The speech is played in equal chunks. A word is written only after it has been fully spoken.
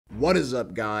What is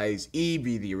up, guys? EB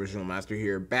the Original Master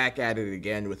here, back at it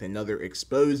again with another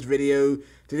exposed video.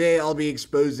 Today I'll be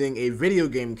exposing a video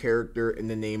game character in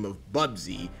the name of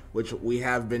Bubsy, which we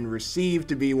have been received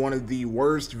to be one of the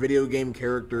worst video game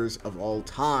characters of all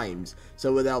times.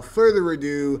 So without further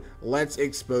ado, let's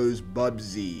expose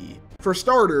Bubsy. For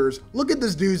starters, look at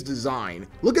this dude's design.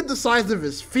 Look at the size of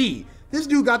his feet. This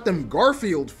dude got them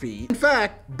Garfield feet. In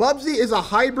fact, Bubsy is a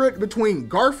hybrid between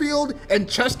Garfield and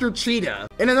Chester Cheetah.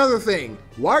 And another thing,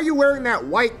 why are you wearing that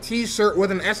white t-shirt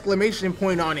with an exclamation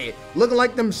point on it, looking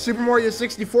like them Super Mario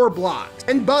 64 blocks?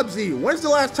 And Bubsy, when's the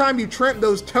last time you trimmed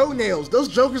those toenails? Those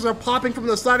jokers are popping from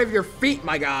the side of your feet,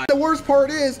 my guy. The worst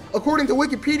part is, according to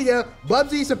Wikipedia,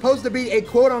 Bubsy is supposed to be a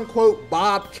quote-unquote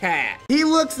bobcat. He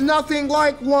looks nothing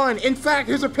like one. In fact,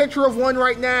 here's a picture of one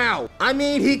right now. I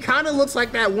mean, he kind of looks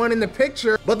like that one in the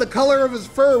picture, but the color of his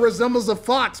fur resembles a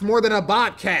fox more than a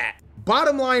bobcat.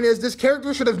 Bottom line is, this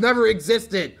character should have never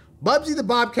existed. Bubsy the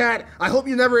Bobcat, I hope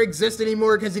you never exist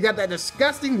anymore because you got that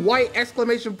disgusting white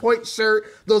exclamation point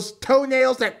shirt, those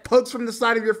toenails that pokes from the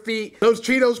side of your feet, those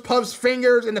Cheetos Puffs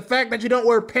fingers, and the fact that you don't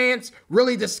wear pants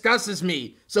really disgusts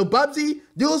me. So Bubsy,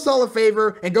 do us all a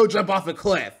favor and go jump off a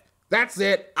cliff. That's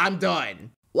it, I'm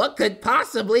done. What could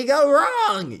possibly go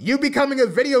wrong? You becoming a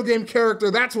video game character,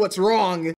 that's what's wrong.